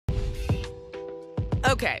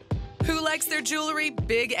Okay, who likes their jewelry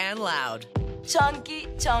big and loud? Chunky,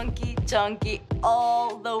 chunky, chunky,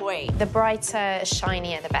 all the way. The brighter,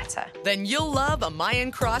 shinier, the better. Then you'll love a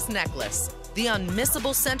Mayan Cross Necklace, the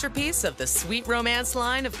unmissable centerpiece of the Sweet Romance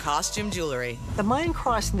line of costume jewelry. The Mayan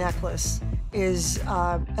Cross Necklace is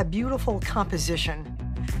a beautiful composition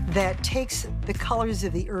that takes the colors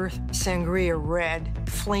of the earth, sangria red,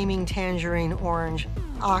 flaming tangerine orange,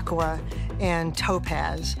 aqua, and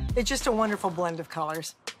topaz. It's just a wonderful blend of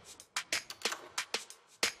colors.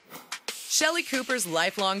 Shelley Cooper's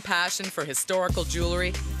lifelong passion for historical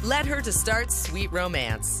jewelry led her to start Sweet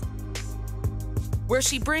Romance, where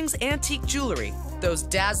she brings antique jewelry, those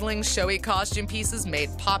dazzling, showy costume pieces made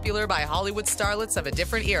popular by Hollywood starlets of a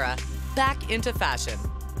different era, back into fashion.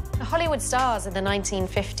 The Hollywood stars of the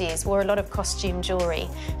 1950s wore a lot of costume jewelry,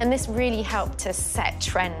 and this really helped to set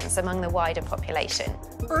trends among the wider population.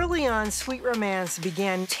 Early on, Sweet Romance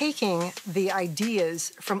began taking the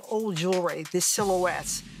ideas from old jewelry, the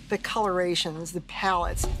silhouettes, the colorations, the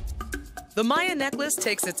palettes. The Maya necklace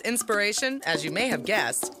takes its inspiration, as you may have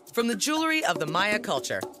guessed, from the jewelry of the Maya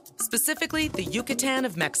culture, specifically the Yucatan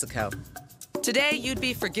of Mexico. Today, you'd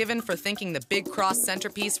be forgiven for thinking the big cross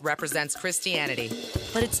centerpiece represents Christianity,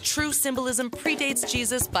 but its true symbolism predates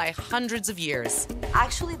Jesus by hundreds of years.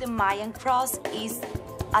 Actually, the Mayan cross is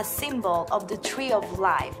a symbol of the tree of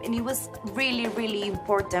life, and it was really, really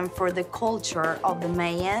important for the culture of the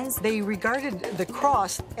Mayans. They regarded the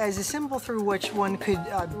cross as a symbol through which one could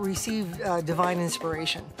receive divine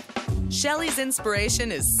inspiration. Shelley's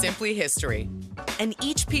inspiration is simply history, and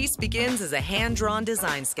each piece begins as a hand-drawn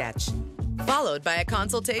design sketch, followed by a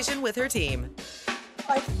consultation with her team.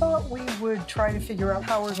 I thought we would try to figure out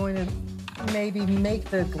how we're going to maybe make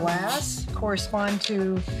the glass correspond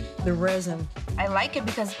to the resin. I like it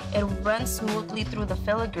because it runs smoothly through the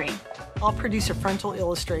filigree. I'll produce a frontal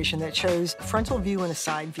illustration that shows a frontal view and a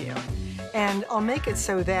side view. And I'll make it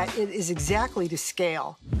so that it is exactly to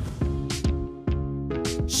scale.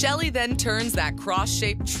 Shelley then turns that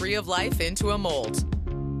cross-shaped tree of life into a mold.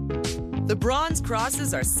 The bronze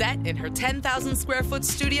crosses are set in her 10,000 square foot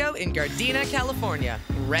studio in Gardena, California,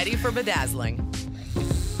 ready for bedazzling.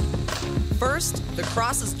 First, the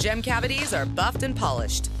cross's gem cavities are buffed and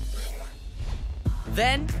polished.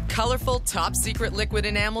 Then, colorful top-secret liquid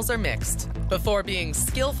enamels are mixed before being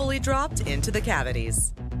skillfully dropped into the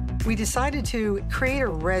cavities. We decided to create a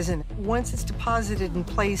resin. Once it's deposited in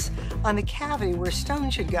place on the cavity where stone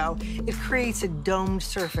should go, it creates a domed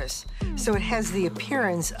surface, so it has the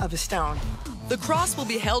appearance of a stone. The cross will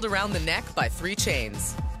be held around the neck by 3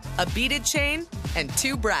 chains, a beaded chain and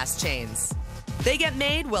 2 brass chains. They get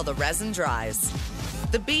made while the resin dries.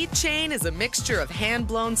 The bead chain is a mixture of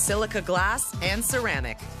hand-blown silica glass and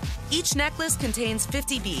ceramic. Each necklace contains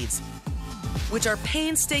 50 beads, which are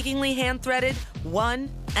painstakingly hand-threaded, one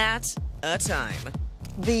at a time.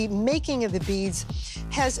 The making of the beads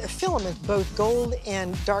has a filament, both gold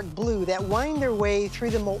and dark blue, that wind their way through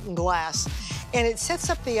the molten glass, and it sets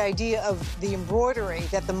up the idea of the embroidery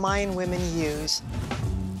that the Mayan women use.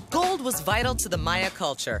 Gold was vital to the Maya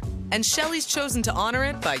culture, and Shelley's chosen to honor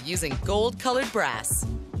it by using gold-colored brass.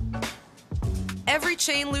 Every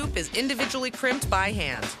chain loop is individually crimped by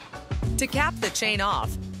hand. To cap the chain off,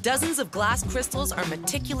 dozens of glass crystals are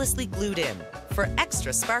meticulously glued in for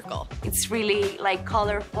extra sparkle. It's really like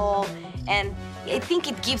colorful, and I think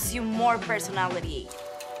it gives you more personality.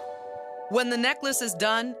 When the necklace is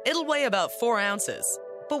done, it'll weigh about 4 ounces.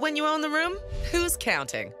 But when you own the room, who's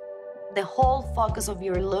counting? The whole focus of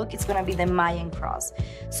your look is gonna be the Mayan cross.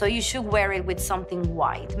 So you should wear it with something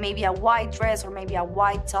white, maybe a white dress or maybe a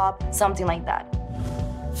white top, something like that.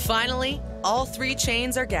 Finally, all 3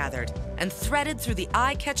 chains are gathered and threaded through the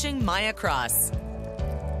eye-catching Maya cross.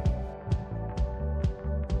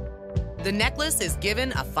 The necklace is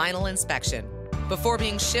given a final inspection before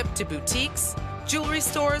being shipped to boutiques, jewelry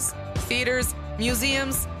stores, theaters,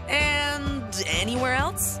 museums, and anywhere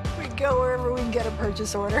else. We go wherever we can get a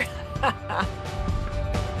purchase order.